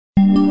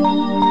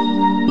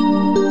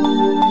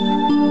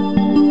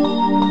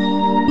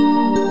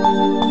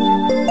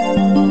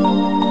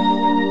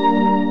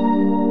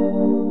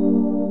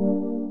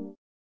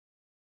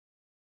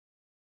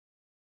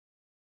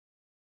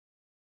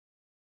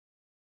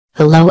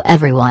Hello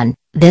everyone,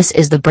 this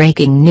is the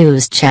breaking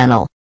news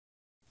channel.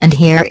 And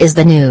here is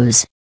the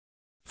news.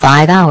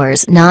 5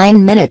 hours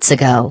 9 minutes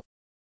ago.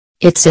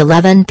 It's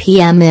 11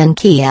 p.m. in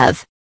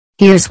Kiev.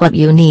 Here's what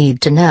you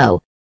need to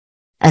know.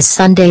 As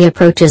Sunday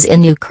approaches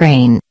in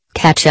Ukraine,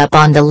 catch up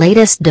on the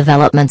latest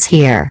developments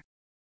here.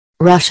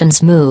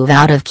 Russians move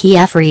out of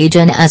Kiev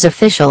region as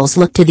officials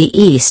look to the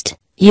east.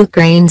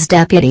 Ukraine's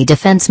deputy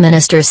defense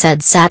minister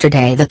said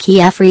Saturday the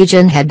Kiev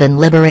region had been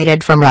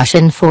liberated from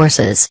Russian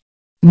forces.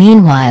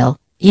 Meanwhile,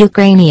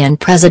 Ukrainian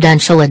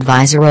presidential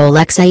advisor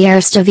Alexei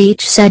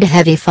Arestovich said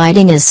heavy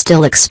fighting is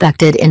still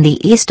expected in the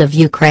east of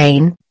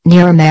Ukraine,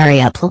 near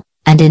Mariupol,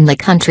 and in the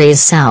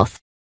country's south.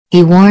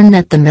 He warned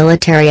that the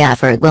military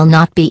effort will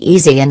not be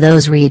easy in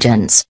those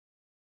regions.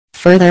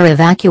 Further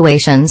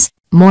evacuations: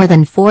 more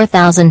than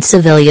 4,000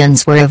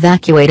 civilians were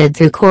evacuated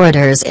through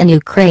corridors in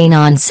Ukraine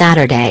on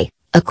Saturday,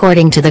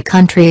 according to the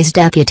country's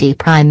deputy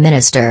prime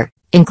minister,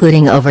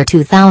 including over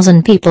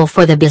 2,000 people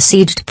for the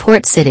besieged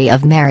port city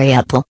of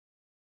Mariupol.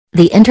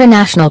 The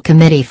International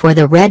Committee for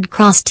the Red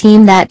Cross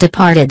team that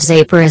departed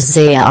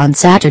Zaporizhzhia on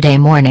Saturday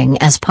morning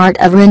as part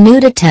of a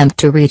renewed attempt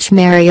to reach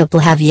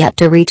Mariupol have yet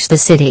to reach the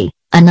city,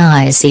 an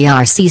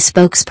ICRC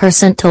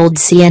spokesperson told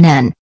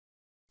CNN.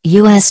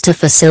 U.S. to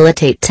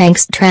facilitate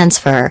tanks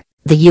transfer.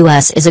 The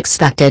U.S. is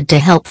expected to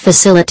help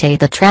facilitate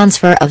the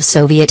transfer of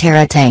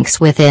Soviet-era tanks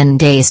within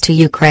days to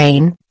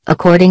Ukraine,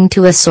 according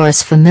to a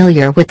source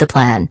familiar with the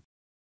plan.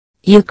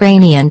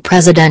 Ukrainian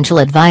presidential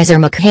advisor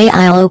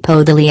Mikhailo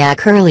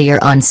Podolyak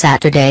earlier on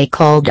Saturday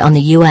called on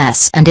the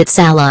U.S. and its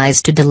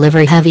allies to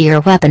deliver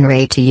heavier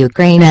weaponry to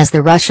Ukraine as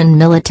the Russian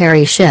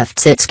military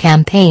shifts its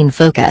campaign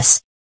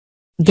focus.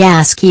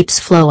 Gas keeps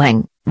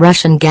flowing.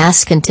 Russian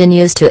gas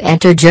continues to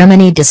enter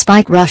Germany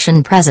despite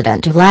Russian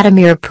President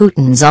Vladimir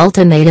Putin's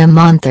ultimatum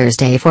on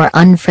Thursday for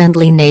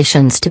unfriendly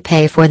nations to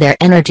pay for their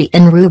energy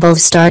in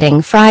rubles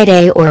starting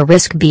Friday or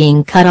risk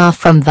being cut off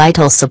from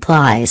vital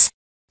supplies.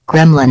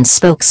 Kremlin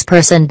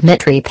spokesperson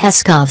Dmitry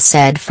Peskov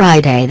said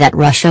Friday that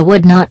Russia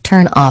would not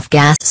turn off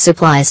gas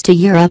supplies to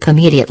Europe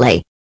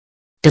immediately.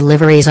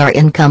 Deliveries are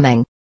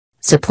incoming.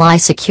 Supply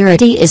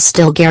security is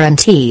still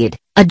guaranteed,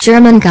 a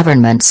German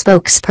government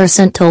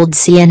spokesperson told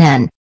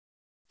CNN.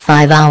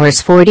 5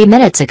 hours 40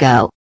 minutes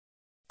ago.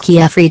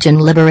 Kiev region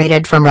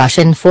liberated from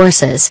Russian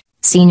forces,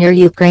 senior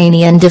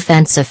Ukrainian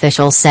defense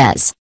official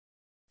says.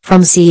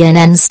 From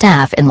CNN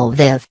staff in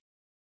Lviv.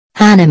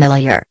 Hanna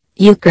Maliar,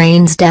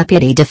 Ukraine's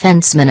deputy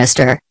defense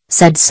minister,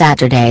 said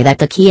Saturday that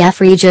the Kiev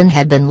region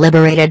had been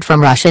liberated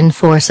from Russian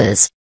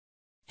forces.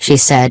 She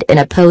said in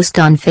a post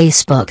on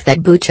Facebook that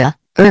Bucha,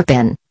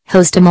 Irpin,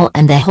 Hostomel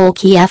and the whole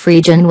Kiev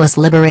region was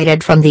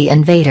liberated from the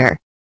invader.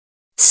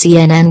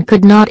 CNN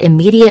could not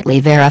immediately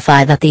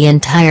verify that the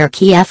entire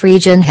Kiev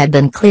region had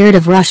been cleared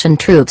of Russian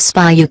troops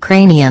by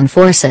Ukrainian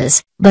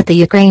forces, but the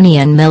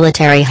Ukrainian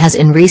military has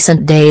in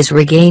recent days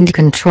regained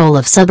control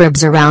of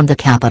suburbs around the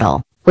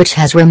capital, which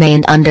has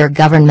remained under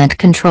government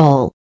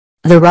control.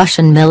 The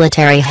Russian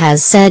military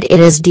has said it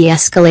is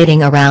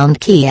de-escalating around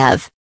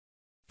Kiev.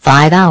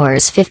 5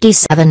 hours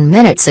 57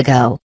 minutes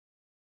ago.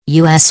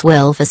 U.S.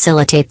 will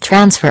facilitate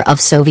transfer of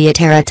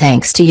Soviet-era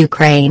tanks to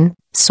Ukraine,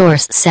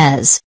 source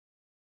says.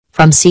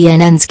 From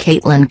CNN's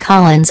Caitlin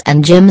Collins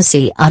and Jim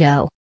C.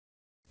 Otto.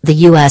 The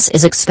U.S.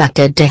 is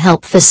expected to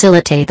help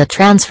facilitate the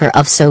transfer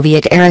of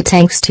Soviet-era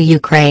tanks to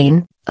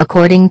Ukraine,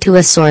 according to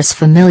a source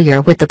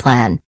familiar with the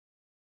plan.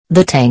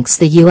 The tanks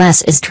the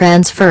U.S. is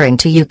transferring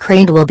to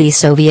Ukraine will be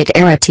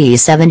Soviet-era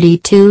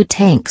T-72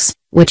 tanks,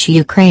 which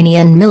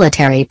Ukrainian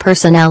military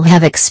personnel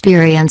have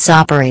experience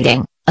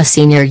operating, a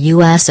senior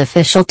U.S.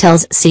 official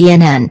tells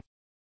CNN.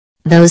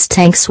 Those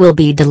tanks will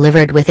be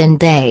delivered within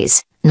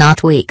days,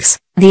 not weeks,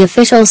 the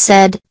official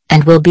said,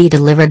 and will be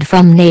delivered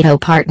from NATO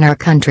partner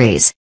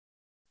countries.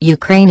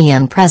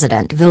 Ukrainian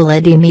President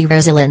Volodymyr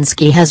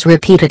Zelensky has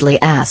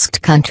repeatedly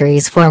asked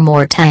countries for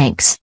more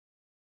tanks.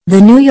 The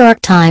New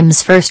York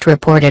Times first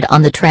reported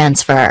on the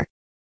transfer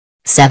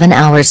 7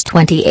 hours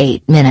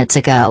 28 minutes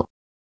ago.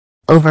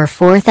 Over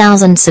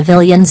 4,000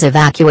 civilians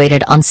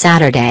evacuated on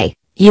Saturday,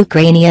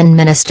 Ukrainian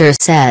minister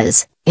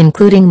says,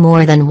 including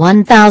more than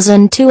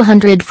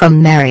 1,200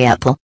 from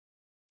Mariupol.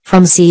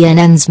 From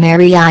CNN's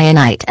Mary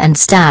Ionite and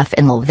staff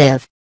in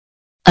Lviv.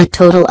 A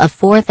total of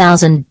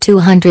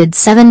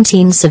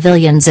 4,217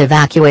 civilians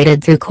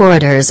evacuated through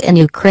corridors in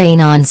Ukraine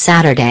on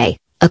Saturday,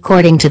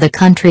 according to the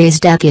country's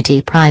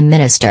deputy prime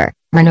minister,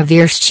 Marina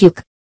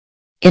Vereshchuk.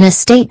 In a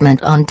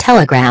statement on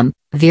Telegram,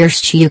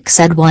 Vereshchuk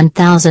said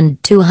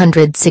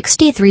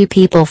 1,263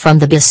 people from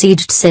the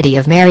besieged city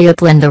of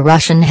Mariupol and the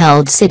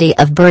Russian-held city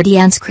of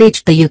Berdyansk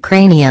reached the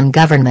Ukrainian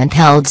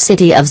government-held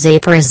city of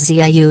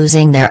Zaporizhzhia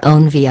using their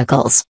own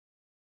vehicles.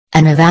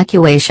 An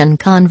evacuation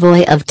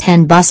convoy of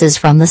 10 buses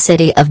from the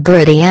city of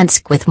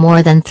Berdyansk with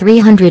more than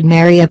 300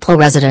 Mariupol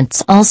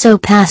residents also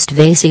passed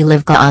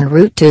Vasylivka en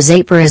route to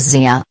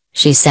Zaporizhzhia,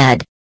 she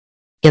said.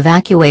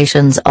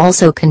 Evacuations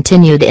also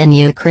continued in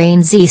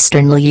Ukraine's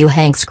eastern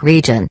Luhansk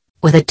region,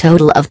 with a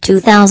total of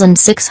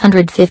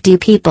 2,650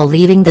 people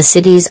leaving the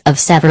cities of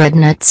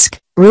Severodonetsk,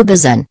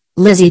 Rubizon,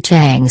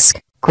 Lysychansk,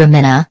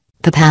 Kreminna,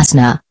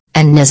 Popasna,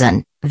 and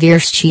Nizhyn,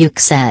 Vereshchuk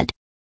said.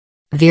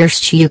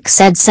 Vereshchuk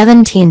said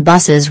 17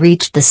 buses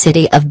reached the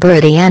city of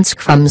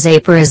Berdyansk from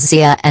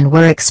Zaporizhzhia and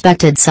were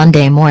expected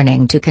Sunday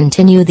morning to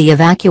continue the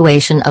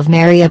evacuation of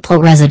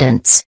Mariupol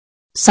residents.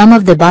 Some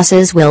of the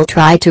buses will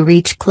try to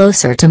reach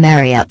closer to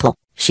Mariupol,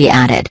 she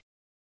added.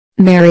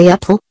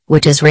 Mariupol,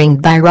 which is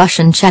ringed by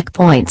Russian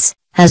checkpoints,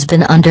 has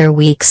been under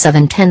weeks of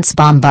intense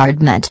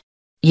bombardment.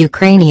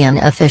 Ukrainian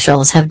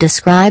officials have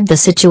described the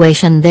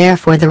situation there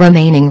for the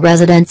remaining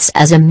residents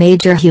as a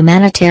major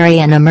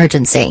humanitarian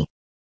emergency.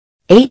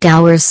 8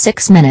 hours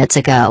 6 minutes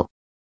ago.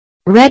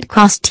 Red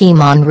Cross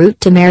team en route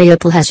to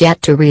Mariupol has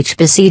yet to reach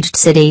besieged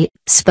city,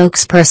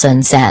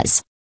 spokesperson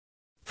says.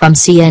 From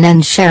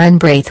CNN's Sharon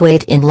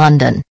Braithwaite in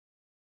London.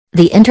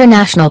 The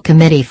International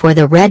Committee for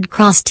the Red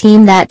Cross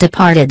team that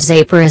departed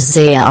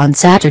Zaporizhzhia on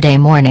Saturday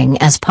morning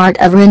as part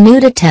of a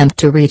renewed attempt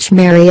to reach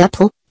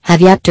Mariupol,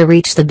 have yet to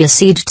reach the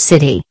besieged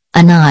city,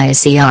 an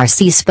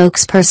ICRC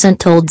spokesperson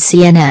told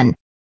CNN.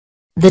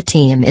 The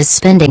team is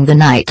spending the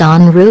night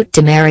en route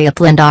to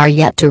Mariupol and are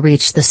yet to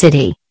reach the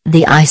city,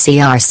 the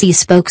ICRC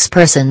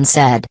spokesperson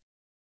said.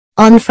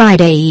 On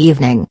Friday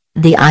evening,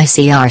 the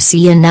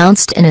ICRC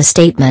announced in a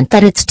statement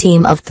that its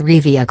team of 3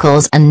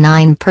 vehicles and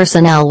 9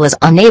 personnel was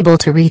unable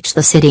to reach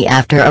the city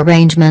after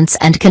arrangements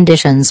and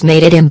conditions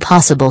made it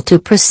impossible to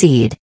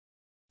proceed.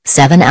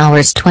 7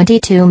 hours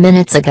 22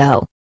 minutes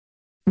ago.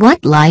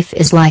 What life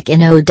is like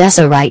in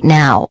Odessa right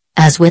now,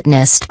 as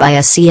witnessed by a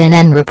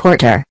CNN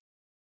reporter.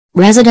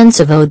 Residents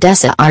of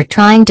Odessa are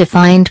trying to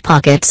find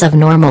pockets of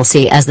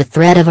normalcy as the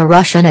threat of a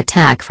Russian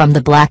attack from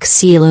the Black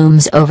Sea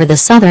looms over the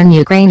southern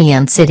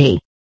Ukrainian city.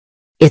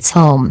 It's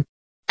home.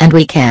 And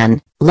we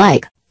can,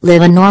 live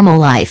a normal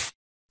life.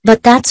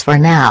 But that's for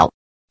now.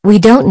 We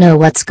don't know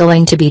what's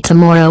going to be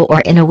tomorrow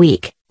or in a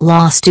week,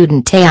 law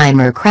student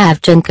Taimur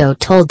Kravchenko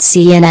told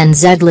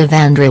CNN's Zedliv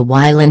Andrew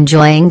while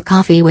enjoying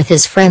coffee with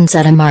his friends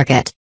at a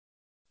market.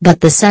 But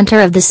the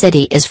center of the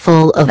city is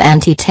full of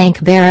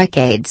anti-tank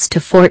barricades to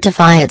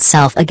fortify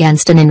itself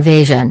against an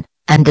invasion,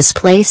 and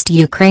displaced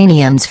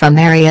Ukrainians from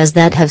areas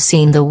that have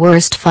seen the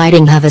worst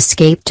fighting have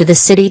escaped to the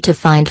city to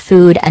find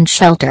food and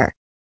shelter.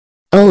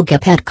 Olga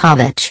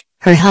Petkovich,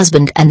 her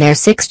husband and their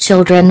 6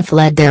 children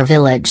fled their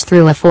village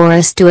through a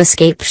forest to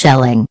escape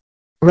shelling.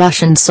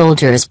 Russian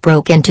soldiers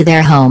broke into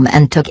their home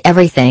and took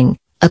everything,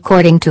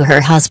 according to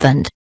her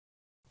husband.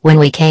 When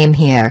we came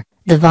here,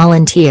 the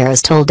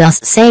volunteers told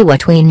us say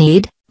what we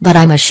need, but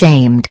I'm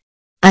ashamed.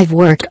 I've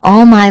worked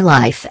all my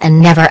life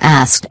and never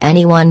asked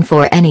anyone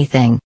for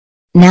anything.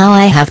 Now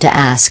I have to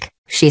ask,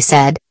 she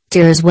said,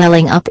 tears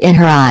welling up in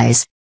her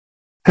eyes.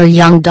 Her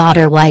young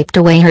daughter wiped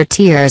away her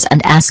tears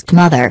and asked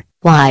mother,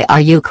 "Why are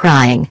you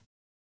crying?"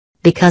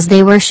 "Because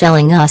they were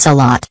shelling us a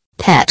lot,"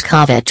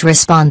 Petkovich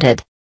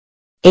responded.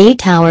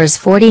 8 hours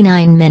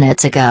 49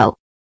 minutes ago.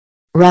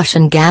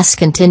 Russian gas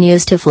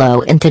continues to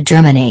flow into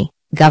Germany,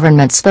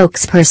 government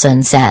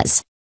spokesperson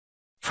says.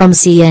 From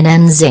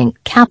CNN's Zink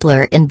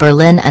Kapler in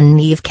Berlin and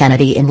Neve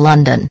Kennedy in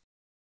London.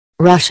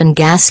 Russian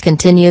gas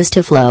continues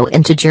to flow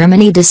into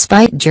Germany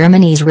despite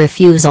Germany's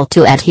refusal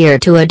to adhere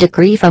to a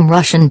decree from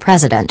Russian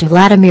President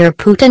Vladimir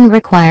Putin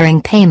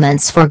requiring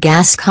payments for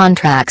gas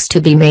contracts to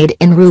be made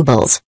in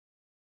rubles.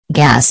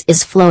 Gas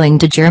is flowing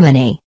to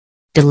Germany.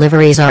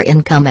 Deliveries are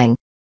incoming.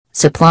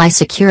 Supply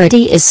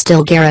security is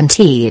still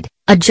guaranteed,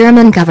 a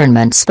German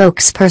government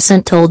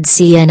spokesperson told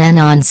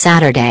CNN on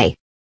Saturday.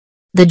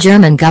 The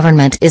German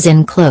government is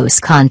in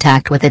close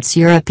contact with its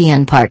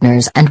European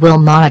partners and will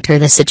monitor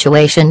the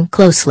situation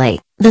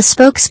closely, the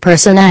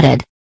spokesperson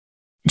added.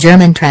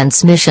 German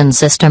transmission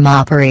system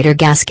operator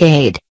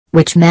Gascade,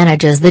 which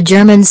manages the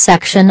German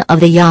section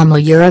of the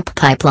Yamal Europe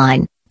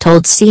pipeline,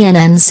 told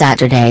CNN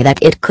Saturday that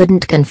it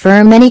couldn't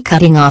confirm any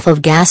cutting off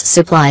of gas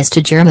supplies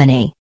to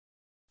Germany.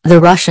 The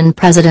Russian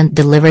president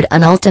delivered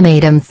an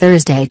ultimatum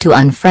Thursday to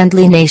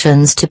unfriendly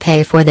nations to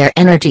pay for their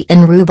energy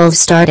in rubles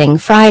starting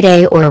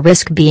Friday or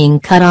risk being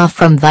cut off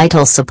from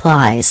vital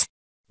supplies.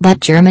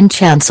 But German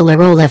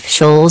Chancellor Olaf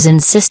Scholz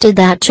insisted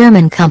that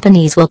German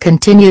companies will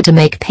continue to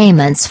make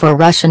payments for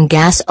Russian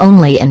gas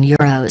only in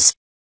euros.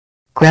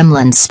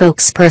 Kremlin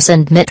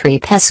spokesperson Dmitry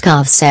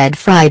Peskov said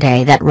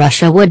Friday that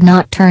Russia would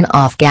not turn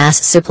off gas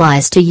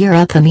supplies to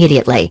Europe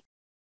immediately.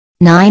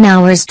 9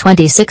 hours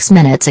 26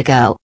 minutes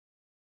ago.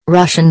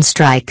 Russian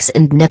strikes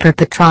in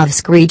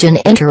Dnipropetrovsk region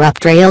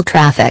interrupt rail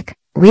traffic,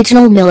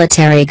 regional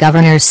military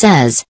governor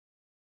says.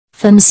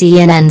 From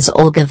CNN's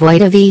Olga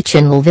Voitovich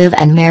in Lviv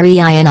and Mary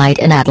Ionite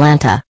in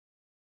Atlanta.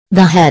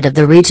 The head of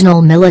the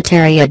regional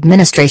military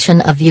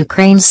administration of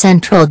Ukraine's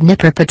central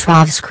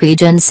Dnipropetrovsk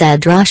region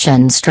said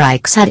Russian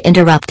strikes had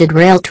interrupted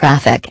rail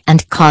traffic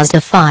and caused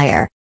a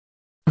fire.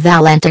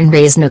 Valentin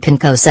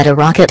Reznikhenko said a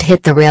rocket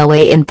hit the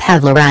railway in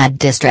Pavlograd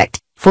district,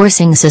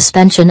 forcing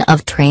suspension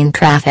of train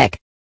traffic.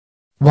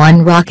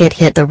 One rocket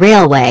hit the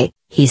railway,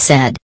 he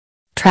said.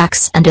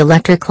 Tracks and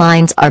electric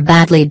lines are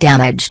badly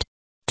damaged.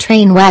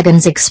 Train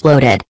wagons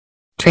exploded.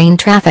 Train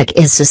traffic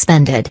is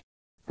suspended.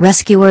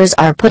 Rescuers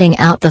are putting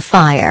out the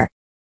fire.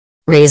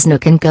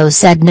 Reznichenko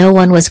said no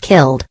one was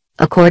killed,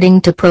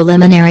 according to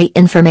preliminary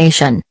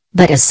information,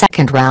 but a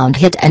second round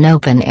hit an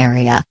open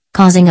area,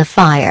 causing a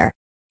fire.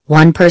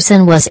 One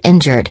person was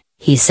injured,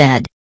 he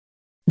said.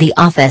 The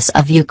Office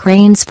of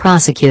Ukraine's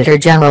Prosecutor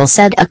General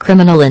said a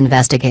criminal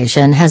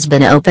investigation has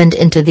been opened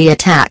into the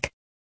attack.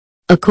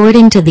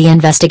 According to the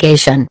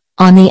investigation,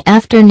 on the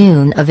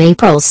afternoon of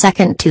April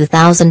 2,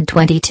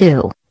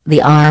 2022,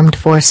 the armed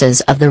forces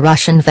of the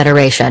Russian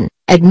Federation,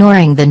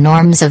 ignoring the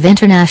norms of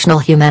international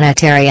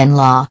humanitarian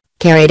law,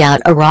 carried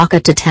out a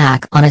rocket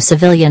attack on a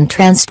civilian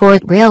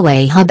transport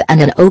railway hub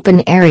and an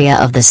open area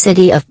of the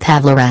city of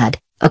Pavlograd,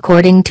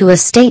 according to a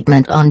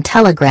statement on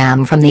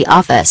Telegram from the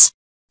office.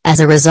 As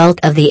a result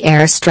of the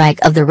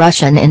airstrike of the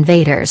Russian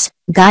invaders,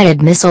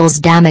 guided missiles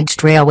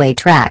damaged railway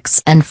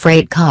tracks and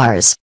freight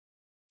cars.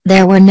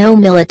 There were no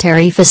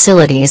military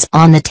facilities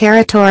on the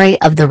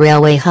territory of the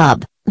railway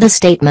hub, the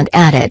statement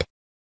added.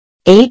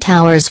 8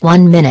 hours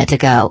 1 minute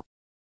ago.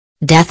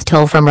 Death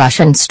toll from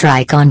Russian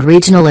strike on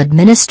regional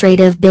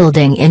administrative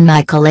building in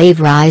Mykolaiv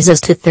rises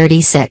to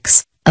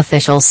 36,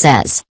 official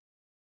says.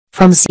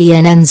 From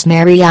CNN's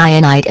Mary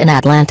Ionite in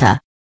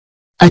Atlanta.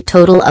 A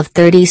total of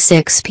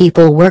 36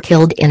 people were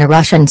killed in a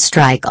Russian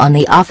strike on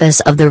the office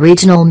of the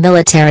regional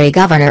military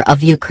governor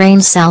of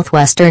Ukraine's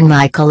southwestern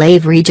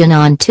Mykolaiv region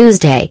on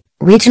Tuesday,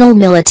 Regional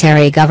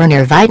Military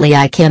Governor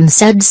Vitaly Kim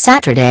said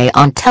Saturday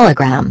on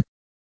Telegram.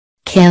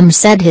 Kim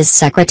said his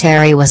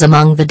secretary was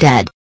among the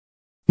dead.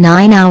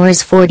 9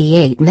 hours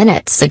 48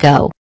 minutes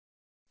ago.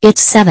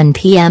 It's 7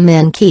 p.m.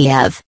 in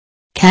Kiev.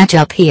 Catch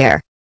up here.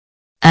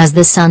 As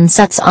the sun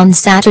sets on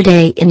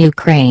Saturday in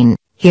Ukraine,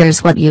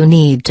 here's what you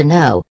need to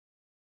know.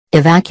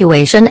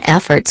 Evacuation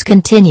efforts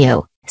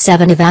continue.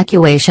 7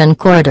 evacuation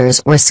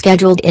corridors were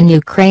scheduled in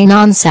Ukraine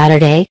on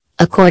Saturday,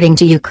 according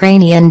to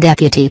Ukrainian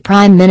Deputy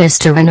Prime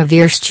Minister Irina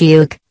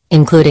Vereshchuk,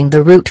 including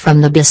the route from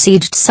the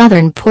besieged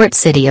southern port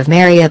city of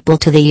Mariupol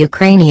to the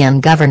Ukrainian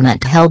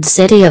government-held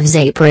city of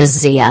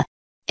Zaporizhzhia.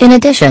 In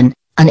addition,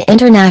 an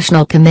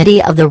international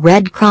committee of the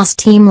Red Cross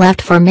team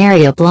left for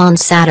Mariupol on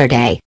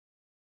Saturday.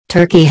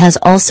 Turkey has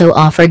also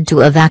offered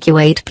to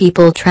evacuate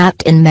people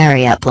trapped in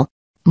Mariupol.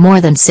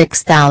 More than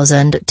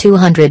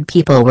 6,200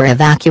 people were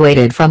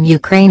evacuated from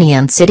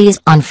Ukrainian cities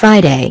on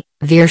Friday,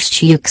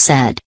 Vereshchuk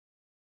said.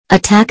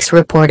 Attacks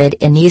reported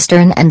in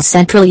eastern and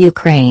central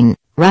Ukraine.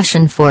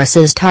 Russian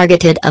forces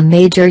targeted a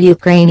major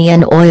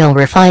Ukrainian oil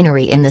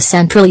refinery in the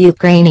central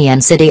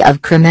Ukrainian city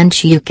of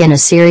Kremenchuk in a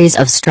series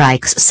of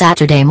strikes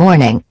Saturday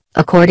morning,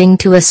 according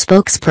to a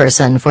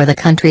spokesperson for the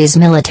country's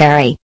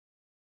military.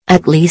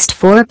 At least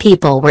 4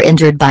 people were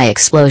injured by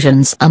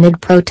explosions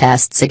amid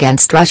protests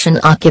against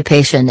Russian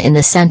occupation in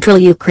the central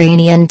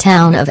Ukrainian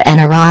town of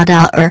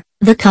Enerhodar,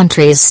 the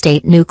country's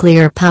state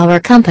nuclear power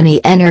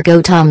company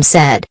Energoatom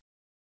said.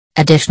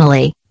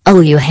 Additionally, a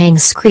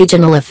Luhansk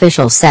regional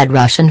official said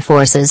Russian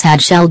forces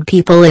had shelled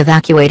people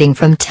evacuating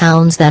from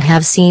towns that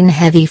have seen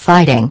heavy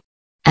fighting.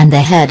 And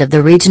the head of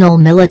the regional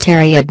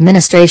military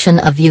administration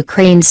of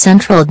Ukraine's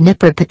central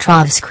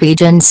Dnipropetrovsk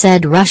region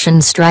said Russian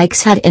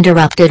strikes had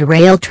interrupted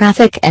rail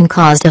traffic and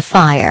caused a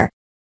fire.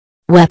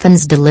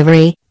 Weapons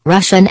delivery.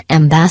 Russian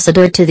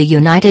ambassador to the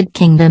United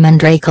Kingdom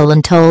Andrei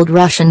Kulin told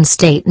Russian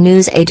state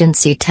news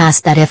agency TASS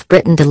that if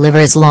Britain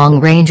delivers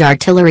long-range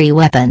artillery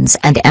weapons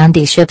and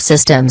anti-ship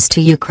systems to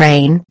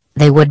Ukraine,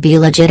 they would be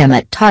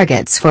legitimate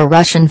targets for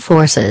Russian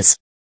forces.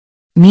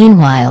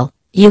 Meanwhile,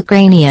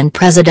 Ukrainian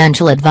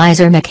presidential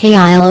advisor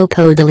Mikhailo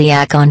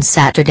Podolyak on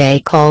Saturday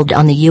called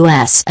on the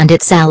U.S. and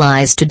its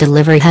allies to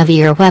deliver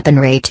heavier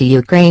weaponry to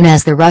Ukraine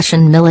as the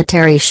Russian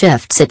military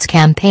shifts its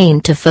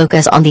campaign to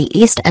focus on the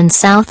east and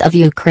south of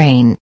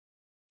Ukraine.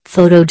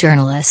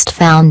 Photojournalist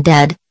found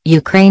dead.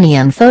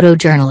 Ukrainian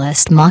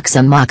photojournalist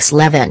Maxim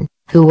Levin,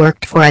 who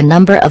worked for a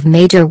number of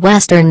major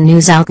Western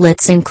news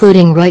outlets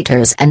including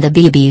Reuters and the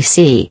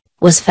BBC,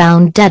 was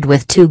found dead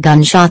with 2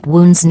 gunshot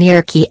wounds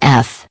near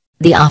Kiev,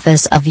 the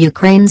Office of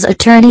Ukraine's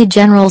Attorney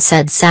General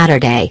said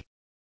Saturday.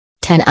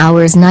 10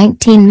 hours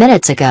 19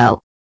 minutes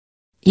ago.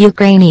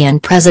 Ukrainian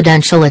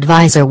presidential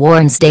advisor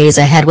warns days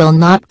ahead will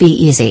not be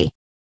easy.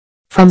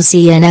 From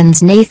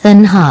CNN's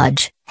Nathan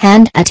Hodge,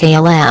 Hand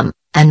Atalam,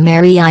 and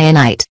Mary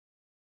Ionite.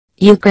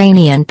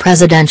 Ukrainian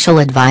presidential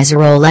advisor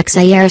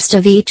Alexei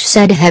Arestovich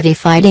said heavy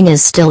fighting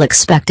is still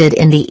expected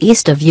in the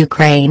east of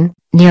Ukraine,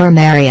 near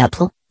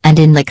Mariupol, and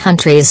in the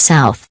country's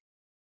south.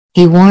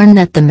 He warned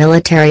that the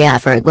military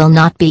effort will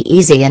not be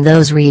easy in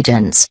those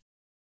regions.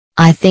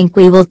 I think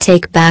we will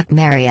take back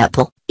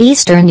Mariupol,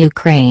 eastern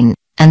Ukraine,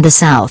 and the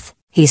south,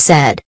 he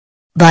said.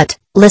 But,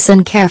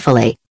 listen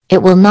carefully,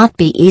 it will not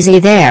be easy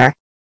there.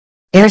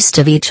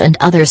 Arestovich and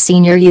other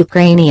senior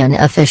Ukrainian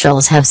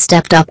officials have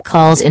stepped up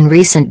calls in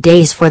recent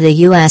days for the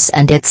U.S.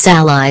 and its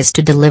allies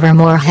to deliver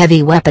more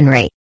heavy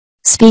weaponry.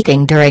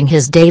 Speaking during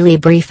his daily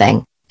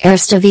briefing,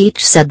 Arestovich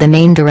said the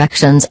main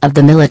directions of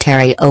the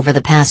military over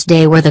the past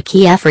day were the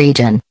Kiev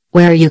region,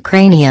 where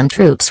Ukrainian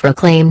troops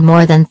reclaimed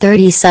more than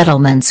 30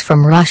 settlements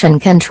from Russian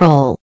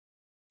control.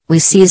 "We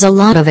seize a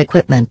lot of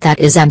equipment that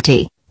is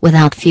empty,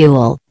 without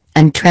fuel,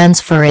 and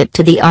transfer it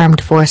to the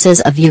armed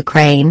forces of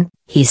Ukraine,"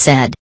 he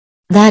said.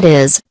 "That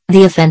is,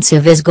 the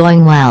offensive is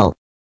going well."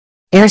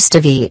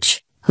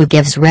 Arstovich, who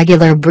gives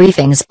regular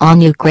briefings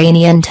on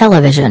Ukrainian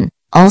television,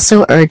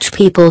 also urged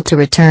people to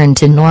return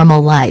to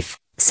normal life,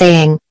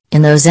 saying,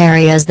 "In those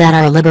areas that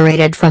are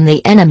liberated from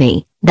the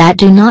enemy, that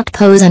do not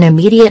pose an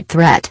immediate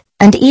threat,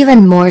 and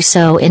even more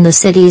so in the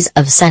cities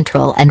of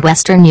central and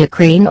western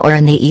Ukraine or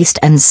in the east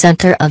and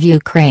center of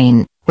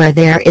Ukraine, where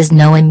there is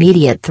no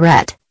immediate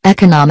threat,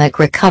 economic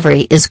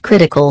recovery is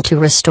critical to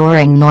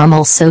restoring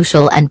normal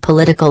social and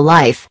political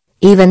life,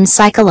 even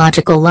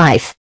psychological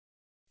life."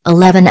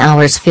 11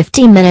 hours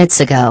 50 minutes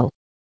ago.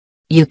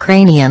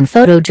 Ukrainian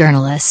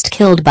photojournalist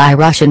killed by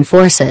Russian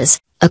forces,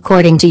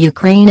 according to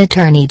Ukraine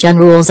Attorney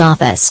General's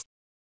office.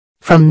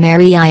 From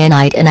Mary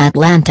Ionite in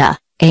Atlanta,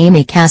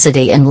 Amy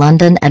Cassidy in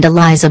London and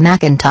Eliza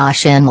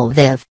McIntosh in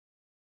Lviv.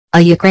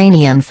 A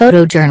Ukrainian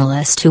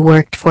photojournalist who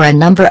worked for a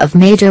number of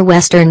major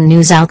Western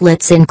news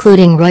outlets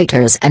including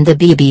Reuters and the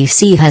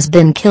BBC has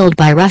been killed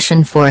by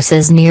Russian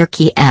forces near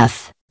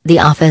Kiev, the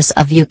office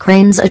of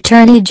Ukraine's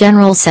Attorney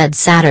General said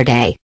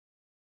Saturday.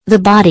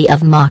 The body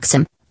of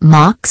Maxim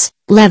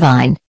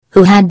Levine,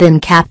 who had been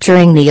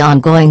capturing the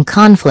ongoing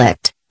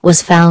conflict,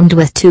 was found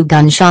with 2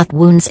 gunshot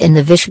wounds in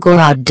the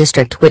Vyshgorod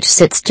district which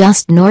sits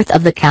just north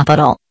of the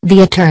capital,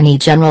 the Attorney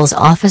General's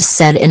office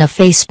said in a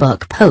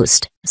Facebook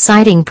post,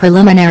 citing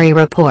preliminary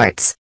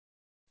reports.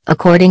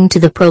 According to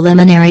the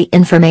preliminary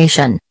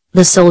information,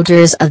 the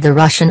soldiers of the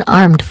Russian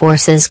armed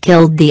forces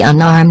killed the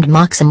unarmed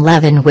Maxim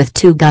Levin with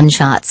 2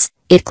 gunshots,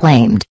 it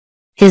claimed.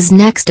 His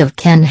next of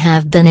kin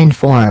have been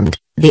informed,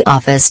 the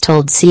office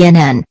told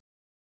CNN.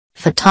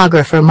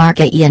 Photographer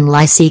Ian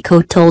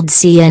Lysyko told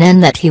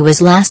CNN that he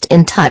was last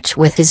in touch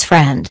with his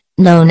friend,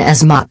 known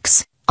as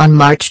Max, on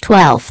March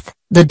 12,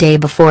 the day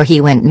before he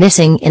went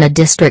missing in a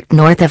district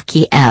north of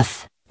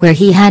Kiev, where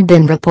he had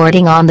been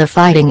reporting on the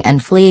fighting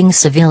and fleeing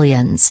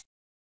civilians.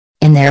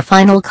 In their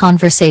final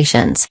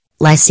conversations,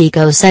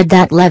 Lysyko said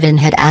that Levin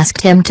had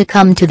asked him to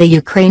come to the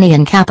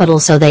Ukrainian capital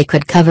so they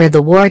could cover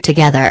the war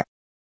together.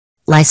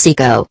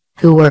 Lysyko,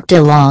 who worked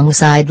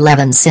alongside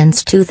Levin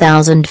since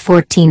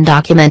 2014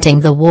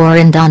 documenting the war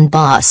in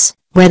Donbass,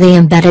 where they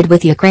embedded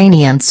with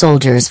Ukrainian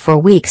soldiers for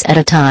weeks at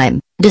a time,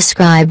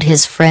 described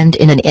his friend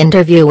in an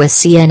interview with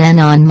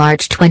CNN on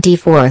March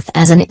 24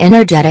 as an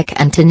energetic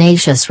and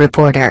tenacious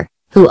reporter,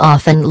 who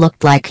often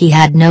looked like he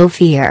had no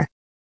fear.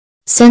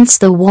 Since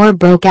the war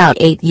broke out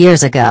 8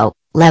 years ago,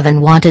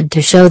 Levin wanted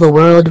to show the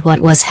world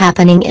what was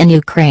happening in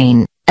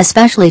Ukraine,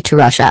 especially to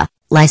Russia,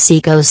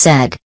 Lysyko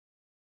said.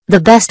 "The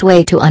best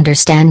way to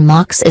understand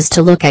Max is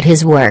to look at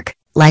his work,"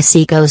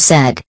 Lysyko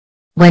said.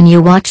 "When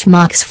you watch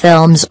Max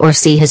films or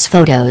see his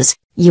photos,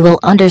 you will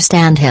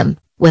understand him,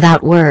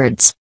 without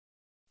words."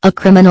 A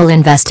criminal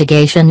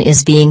investigation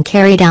is being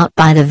carried out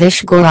by the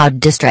Vyshgorod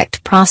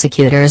District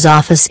Prosecutor's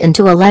Office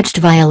into alleged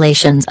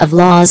violations of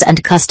laws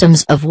and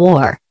customs of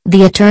war,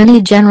 the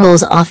Attorney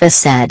General's office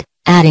said,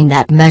 adding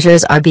that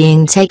measures are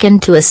being taken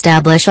to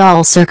establish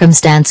all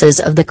circumstances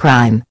of the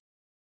crime.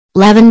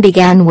 Levin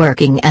began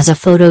working as a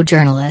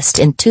photojournalist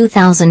in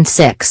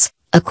 2006,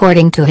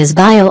 according to his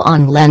bio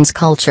on Lens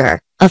Culture,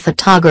 a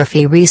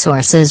photography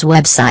resources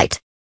website.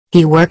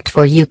 He worked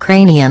for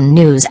Ukrainian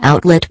news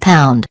outlet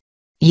Pound.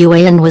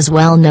 UAN was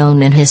well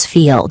known in his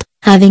field,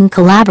 having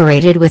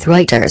collaborated with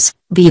Reuters,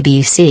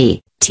 BBC,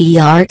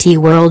 TRT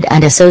World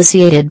and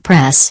Associated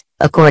Press,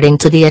 according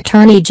to the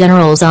Attorney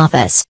General's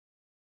office.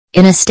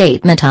 In a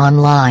statement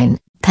online,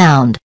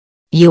 Pound.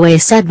 UA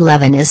said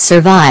Levin is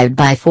survived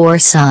by 4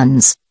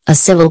 sons, a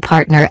civil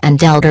partner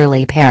and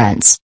elderly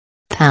parents.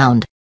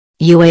 Pound.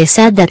 UA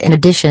said that in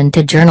addition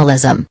to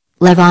journalism,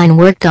 Levine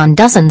worked on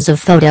dozens of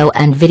photo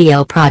and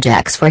video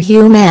projects for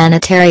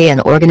humanitarian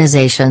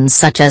organizations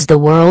such as the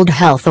World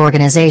Health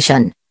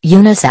Organization,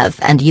 UNICEF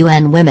and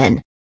UN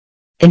Women.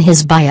 In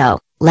his bio,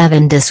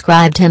 Levin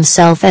described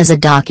himself as a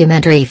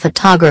documentary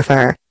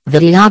photographer,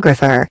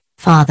 videographer,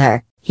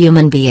 father,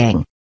 human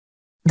being.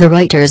 The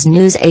Reuters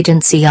news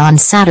agency on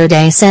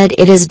Saturday said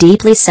it is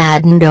deeply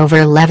saddened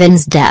over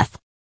Levin's death.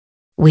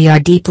 "We are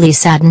deeply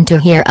saddened to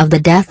hear of the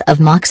death of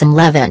Maxim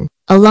Levin,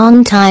 a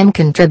longtime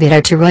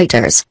contributor to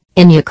Reuters,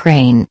 in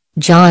Ukraine,"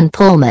 John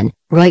Pullman,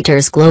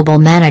 Reuters global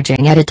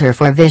managing editor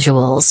for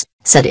visuals,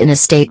 said in a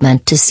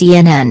statement to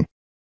CNN.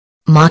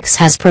 Max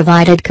has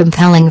provided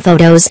compelling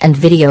photos and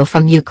video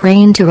from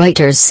Ukraine to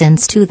Reuters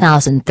since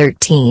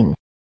 2013.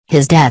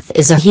 His death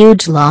is a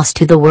huge loss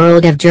to the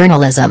world of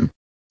journalism.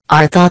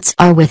 Our thoughts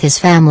are with his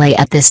family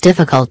at this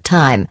difficult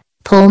time,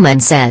 Pullman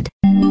said.